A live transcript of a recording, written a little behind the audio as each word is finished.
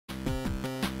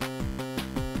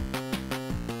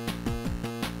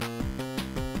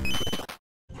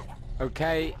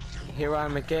Okay, here I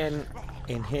am again.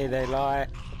 In Here They Lie.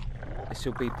 This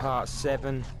will be part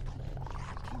 7.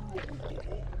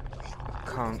 I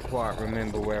can't quite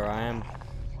remember where I am,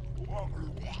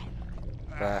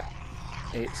 but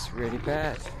it's really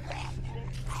bad.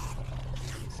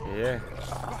 So yeah,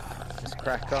 let's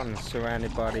crack on.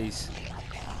 Surrounded by these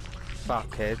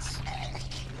fuckheads.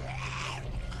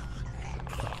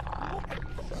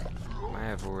 May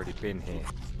have already been here.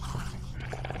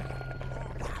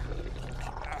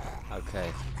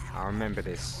 Okay, I remember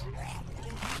this.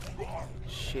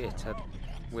 Shit, I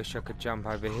wish I could jump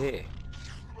over here.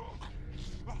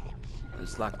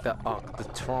 It's like the Arc de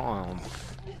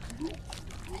Triomphe.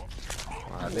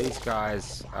 Well, these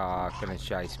guys are gonna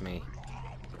chase me.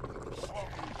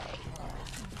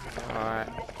 Alright,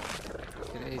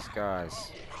 look at these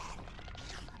guys.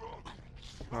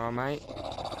 Alright, mate.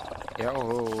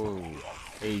 Oh,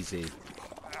 easy.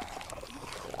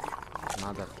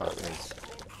 Motherfuckers.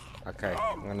 Okay,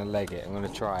 I'm gonna leg it. I'm gonna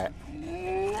try it.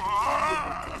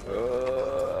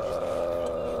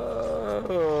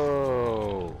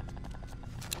 Oh,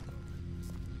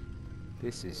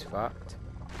 this is fucked.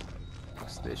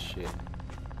 What's this shit?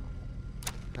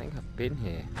 I think I've been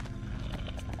here.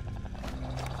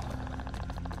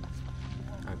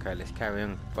 Okay, let's carry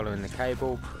on following the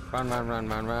cable. Run, run, run,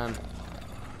 run, run.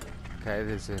 Okay,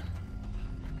 there's a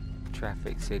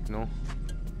traffic signal.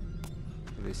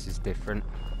 This is different.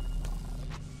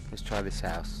 Let's try this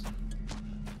house.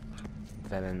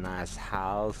 Very nice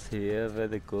house here,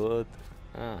 very good.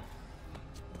 Ah.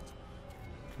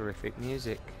 Terrific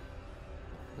music.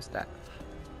 What's that?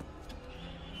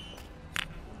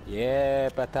 Yeah,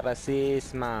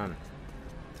 Patrasis, man.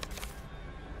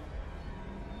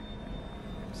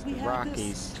 It's the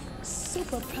Rockies.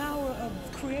 Superpower of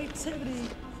creativity.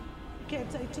 You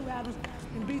can't take two atoms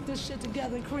and beat this shit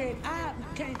together and create.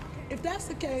 If that's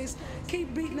the case,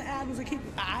 keep beating the atoms and keep.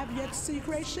 I've yet to see you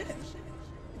create shit.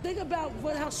 Think about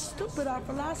how stupid our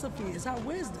philosophy is, our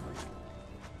wisdom.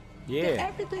 Yeah.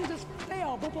 That everything just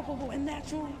fell, boom, boom, boom, boom, in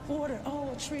natural order.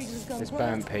 Oh, a tree just goes. Let's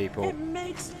burn people. It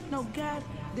makes no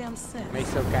goddamn sense.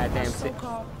 Makes no goddamn sense.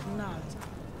 So-called knowledge.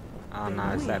 Oh no,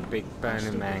 it's that big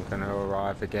burning man gonna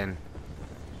arrive again.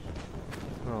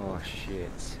 Oh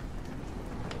shit.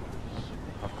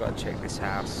 I've got to check this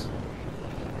house.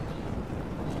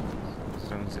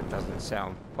 As long as it doesn't set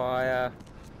on fire,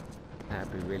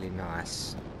 that'd be really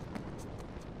nice.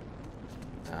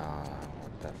 Oh,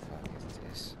 what the fuck is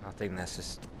this? I think that's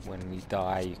just when you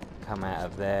die, you come out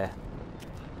of there.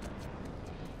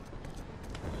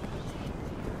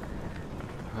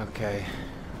 Okay.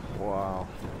 Wow.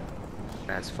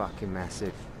 That's fucking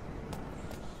massive.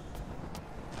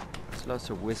 There's lots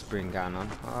of whispering going on.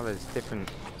 Oh, there's different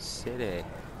city.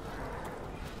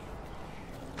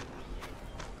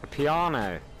 A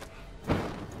piano.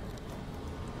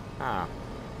 Ah.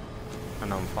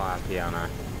 An on fire piano.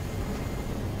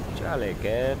 Jolly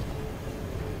good.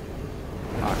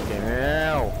 Fucking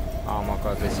hell. Oh my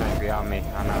god, there's something behind me.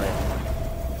 I know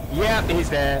it. Yep, he's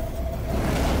there.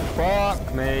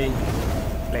 Fuck me.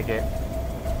 Leg it.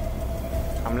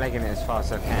 I'm legging it as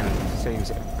fast as I can.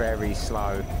 Seems very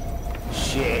slow.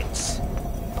 Shit.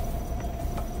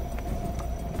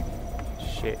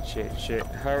 Shit, shit, shit.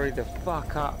 Hurry the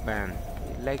fuck up, man.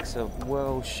 Your legs are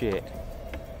well shit.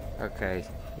 Okay,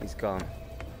 he's gone.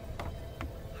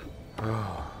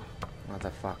 Oh,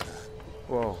 motherfucker.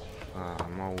 Whoa. Oh,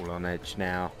 I'm all on edge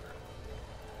now.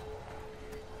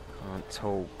 Can't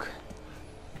talk.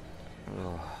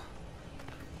 Oh.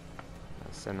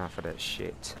 That's enough of that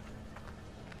shit.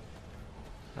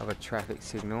 Another traffic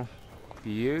signal.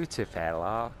 Beautiful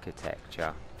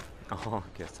architecture.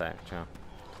 Architecture.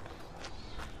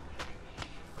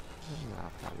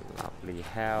 Lovely, lovely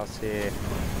house here.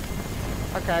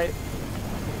 Okay.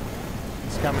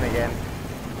 It's coming again.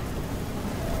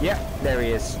 Yep, there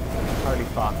he is. Holy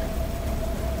fuck.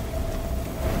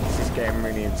 This is getting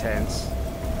really intense.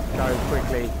 Go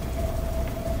quickly.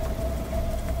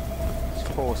 It's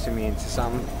forcing me into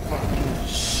some fucking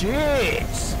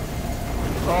shit!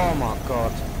 Oh my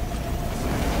god.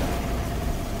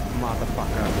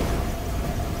 Motherfucker.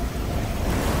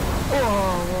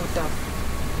 Oh, what the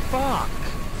fuck?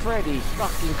 Freddy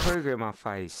fucking Krueger in my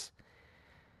face.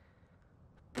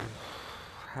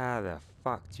 How the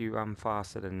fuck do you run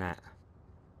faster than that?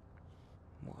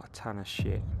 What a ton of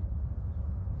shit.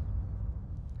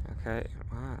 Okay,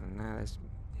 wow, now there's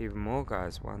even more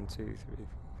guys. 1, 2, 3,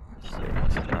 4,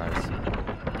 5, 6 guys.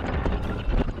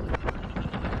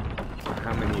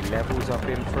 How many levels I've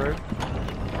been through?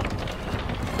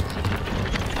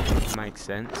 Makes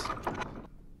sense.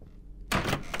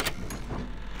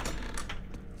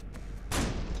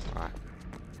 Right,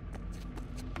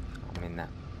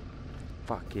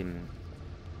 fucking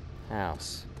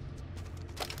house.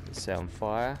 It's set on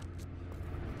fire.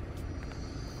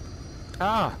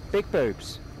 Ah, big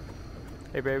boobs.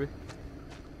 Hey, baby.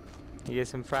 You get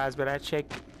some fries with that chick?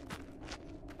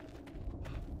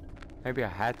 Maybe I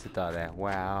had to die there.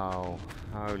 Wow.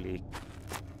 Holy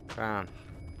crown.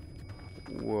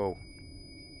 Whoa.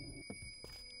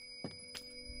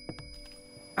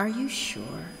 Are you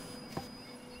sure?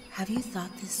 Have you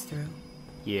thought this through?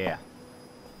 Yeah.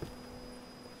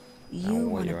 You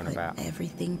want to put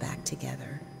everything back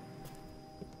together.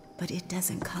 But it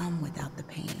doesn't come without the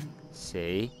pain.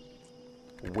 See?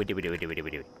 I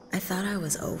thought I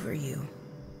was over you.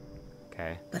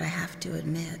 Okay. But I have to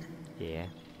admit. Yeah.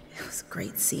 It was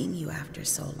great seeing you after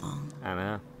so long. I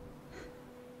know.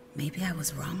 Maybe I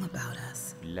was wrong about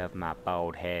us. Love my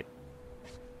bald head.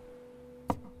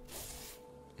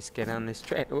 Let's get on this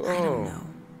train. Oh. I don't know.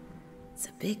 It's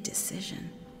a big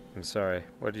decision. I'm sorry.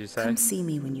 What did you say? Come see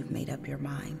me when you've made up your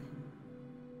mind.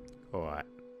 Alright.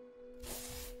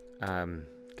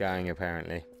 Going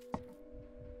apparently.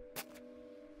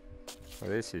 Well,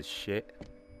 this is shit.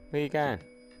 Where you going?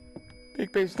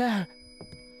 Big boots now.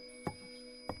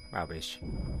 Rubbish.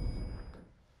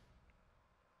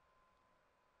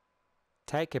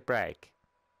 Take a break.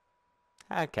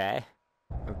 Okay.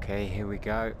 Okay, here we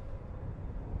go.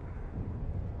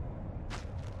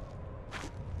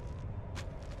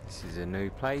 This is a new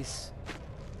place.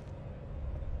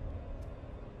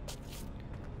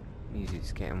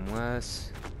 Music's getting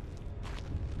worse.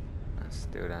 I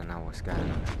still don't know what's going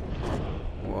on.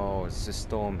 Whoa, it's a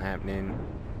storm happening.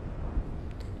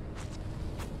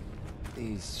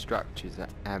 These structures are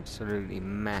absolutely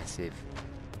massive.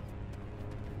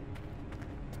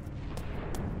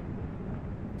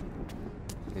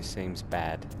 This seems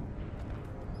bad.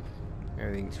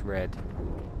 Everything's red,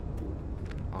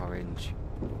 orange.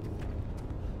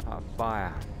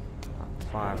 Fire.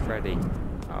 Fire Freddy.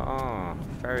 Oh,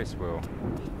 Ferris wheel.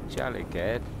 Jolly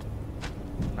good.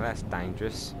 Well, that's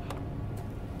dangerous.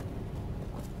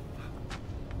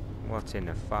 What in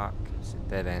the fuck? It's a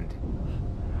dead end.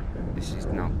 This is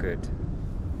not good.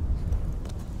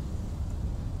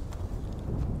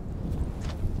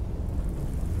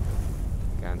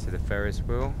 Going to the Ferris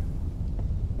wheel.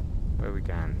 Where are we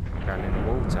going? I'm going in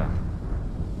the water.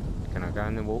 Can I go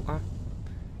in the water?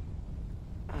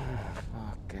 Oh,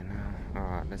 fucking hell.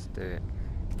 Alright, let's do it.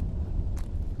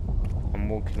 I'm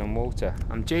walking on water.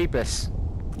 I'm Jeebus.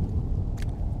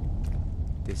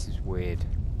 This is weird.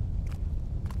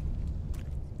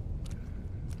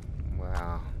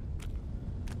 Wow.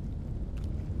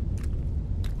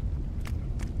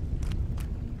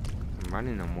 I'm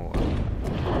running on water.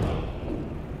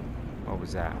 What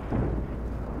was that?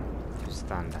 Just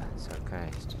thunder. It's okay.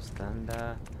 It's just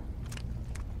thunder.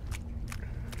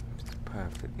 It's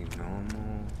perfectly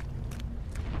normal.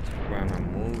 Just run on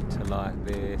water like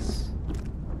this.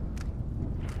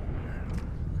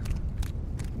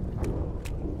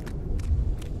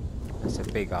 That's a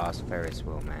big ass Ferris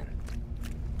wheel, man.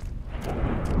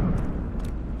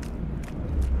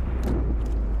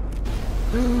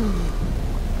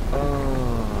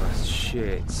 Oh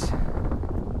shit.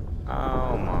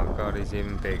 Oh my god, he's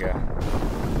even bigger.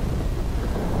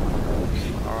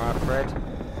 Alright, Fred.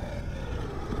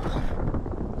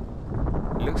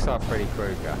 Looks like Freddy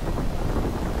Krueger.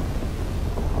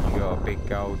 You got a big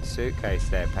gold suitcase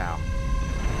there, pal.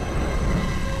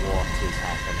 What is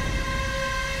happening?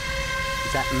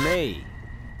 Is that me?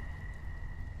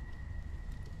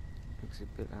 Looks a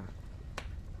bit like...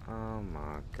 Oh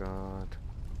my god.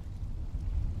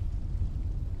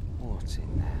 What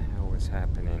in the hell is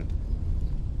happening?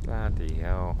 Bloody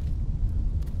hell.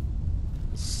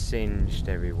 Singed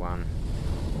everyone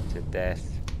to death.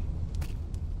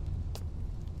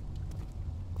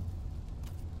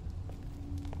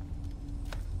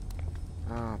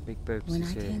 Ah, big boobs When is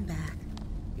I here. came back,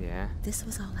 Yeah. this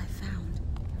was all I found.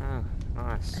 Oh,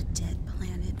 nice. A dead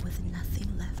planet with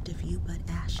nothing left of you but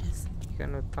ashes. You're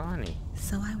gonna tiny.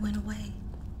 So I went away.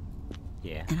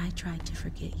 Yeah. And I tried to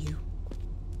forget you.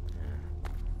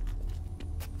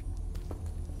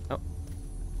 Oh.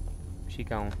 Where's she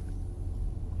going?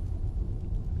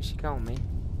 Where's she going, man?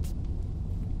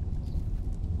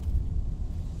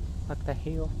 What the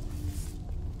hell?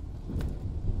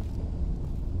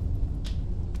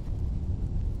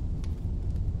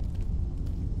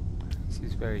 This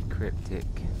is very cryptic.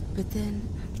 But then,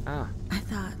 Ah. I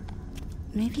thought,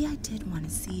 maybe I did want to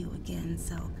see you again,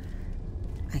 so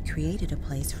I created a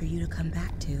place for you to come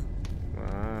back to.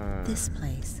 Wow. This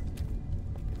place.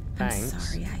 Thanks. I'm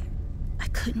sorry, I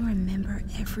couldn't remember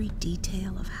every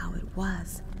detail of how it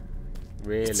was.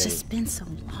 Really? It's just been so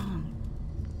long.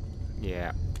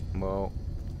 Yeah, well,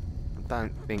 I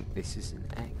don't think this is an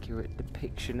accurate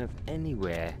depiction of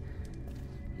anywhere,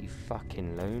 you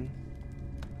fucking loon.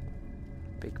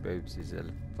 Big boobs is a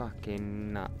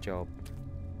fucking nut job.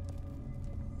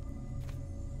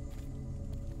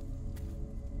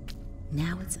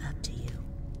 Now it's up to you.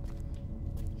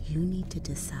 You need to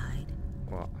decide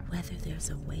What? whether there's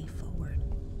a way forward.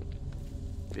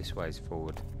 This way's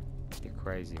forward. You're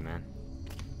crazy, man.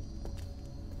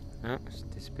 Oh, it's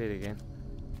disappeared again.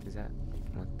 Is that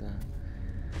what the...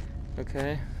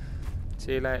 Okay.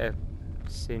 See you later,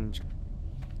 Singe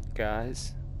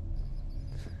guys.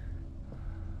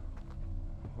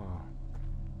 Whoa.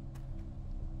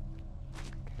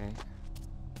 Okay.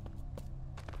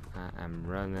 I am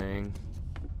running.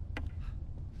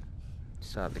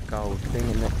 Start the gold thing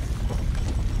in it.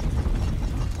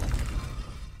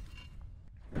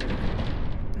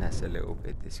 And that's a little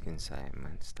bit disconcerting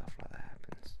when stuff like that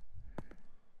happens.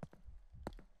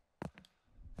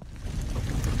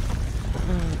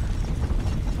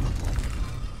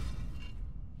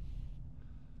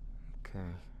 Okay.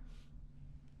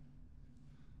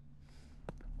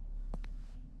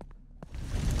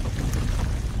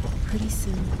 Pretty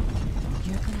soon,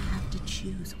 you're gonna have to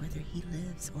choose whether he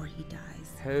lives or he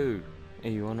dies. Who are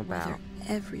you on about? Whether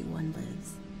everyone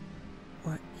lives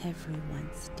or everyone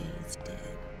stays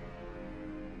dead.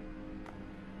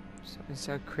 Something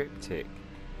so cryptic.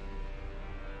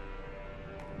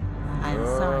 I'm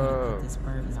sorry to put this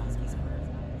burden on you.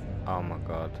 Oh my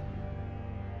god.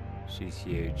 She's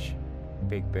huge.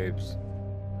 Big boobs.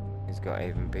 He's got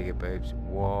even bigger boobs.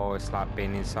 Whoa, it's like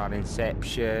being inside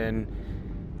Inception.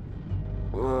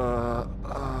 Whoa,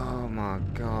 oh my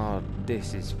god.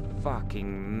 This is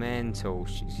fucking mental.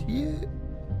 She's huge.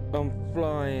 I'm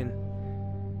flying.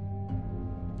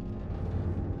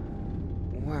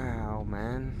 Wow,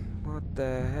 man. What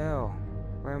the hell?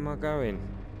 Where am I going?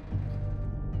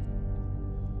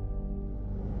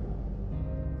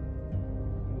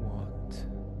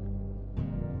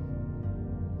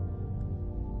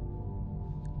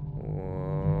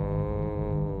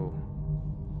 Whoa.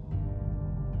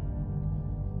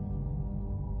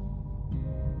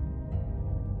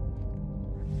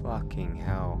 Fucking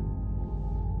hell.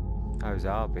 Those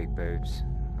are big boobs.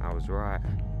 I was right.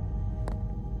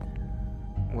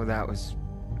 Well, that was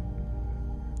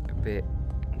a bit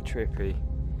trippy.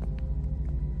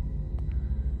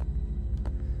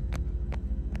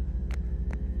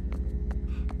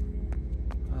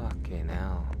 Fucking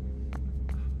hell.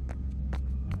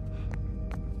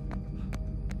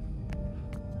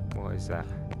 What is that?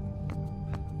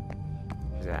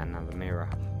 Is that another mirror?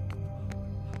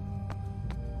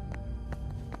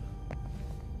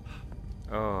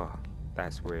 Oh,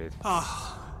 that's weird.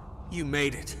 Ah, you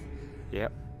made it.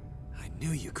 Yep. I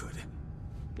knew you could.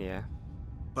 Yeah.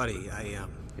 Buddy,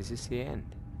 Is this the end?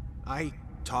 I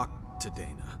talked to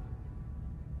Dana.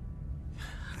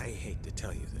 I hate to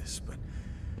tell you this, but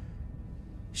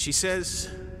she says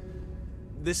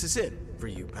this is it for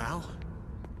you, pal.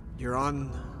 You're on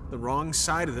the wrong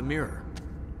side of the mirror.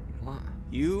 What?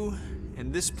 You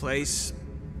and this place,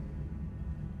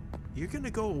 you're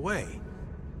gonna go away.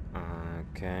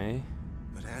 Okay.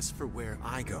 But as for where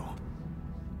I go,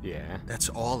 Yeah. that's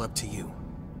all up to you.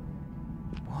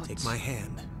 What? Take my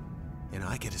hand, and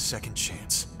I get a second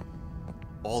chance.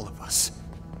 All of us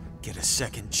get a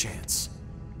second chance.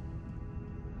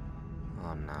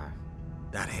 Oh no.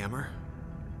 That hammer?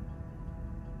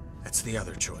 That's the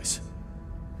other choice.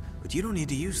 But you don't need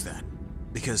to use that,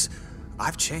 because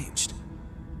I've changed.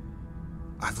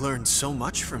 I've learned so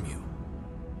much from you.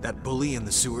 That bully in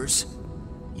the sewers,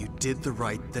 you did the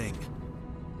right thing.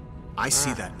 I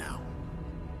see that now.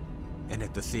 And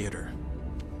at the theater,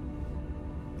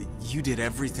 you did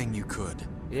everything you could.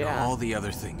 Yeah. And all the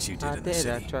other things you did I in the did.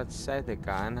 I city. tried to save the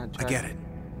guy and I tried... I get it.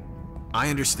 I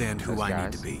understand who Those I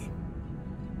need guys. to be.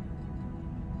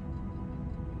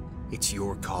 It's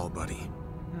your call, buddy.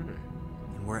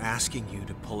 And we're asking you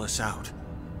to pull us out.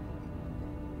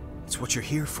 It's what you're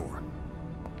here for.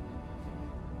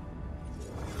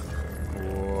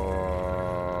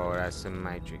 Whoa, that's some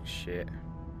Matrix shit.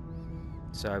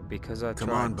 So because I Come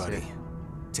tried on, buddy. to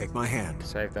Take my hand.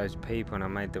 save those people and I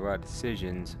made the right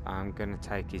decisions, I'm gonna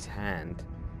take his hand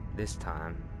this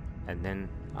time, and then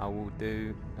I will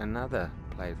do another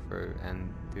playthrough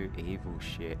and do evil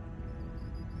shit.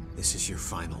 This is your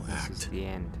final This is act. the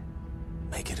end.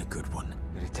 Make it a good one.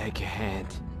 I'm gonna take your hand.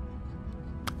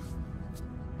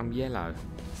 I'm yellow.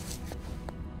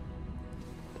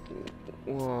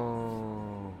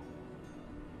 Whoa.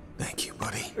 Thank you,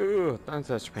 buddy. Ugh, don't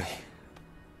touch me.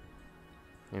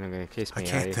 You're not gonna kiss me, I are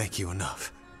can't you? thank you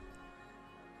enough.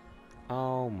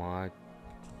 Oh my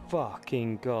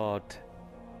fucking god.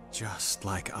 Just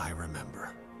like I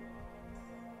remember.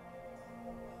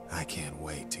 I can't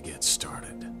wait to get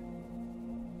started.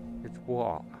 With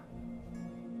what?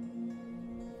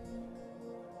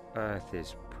 Earth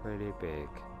is pretty big.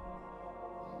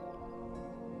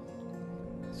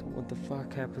 So what the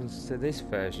fuck happens to this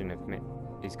version of me?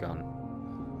 He's gone.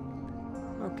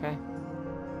 Okay.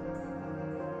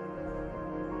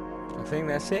 I think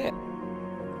that's it.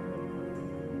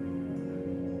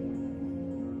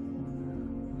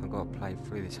 I've got to play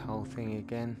through this whole thing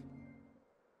again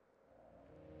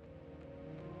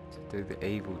to do the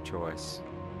evil choice.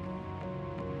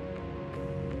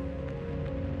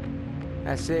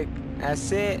 That's it.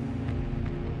 That's it.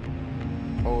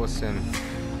 Awesome.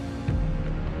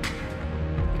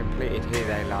 Completed Here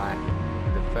They Lie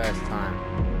for the first time.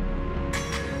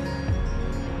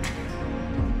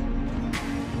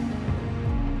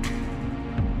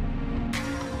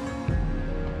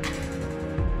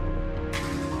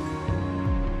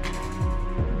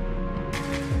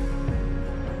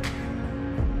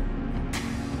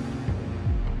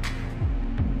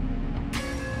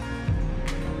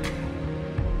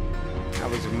 That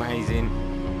was amazing.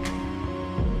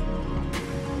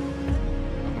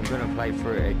 I'm gonna play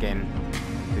through it again,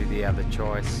 do the other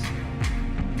choice.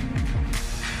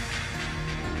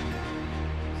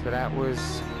 So that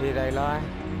was Here They Lie.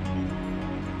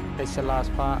 It's the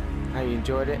last part. Hope you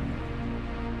enjoyed it.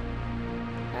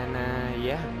 And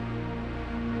yeah,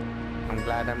 I'm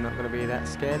glad I'm not gonna be that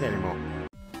scared anymore.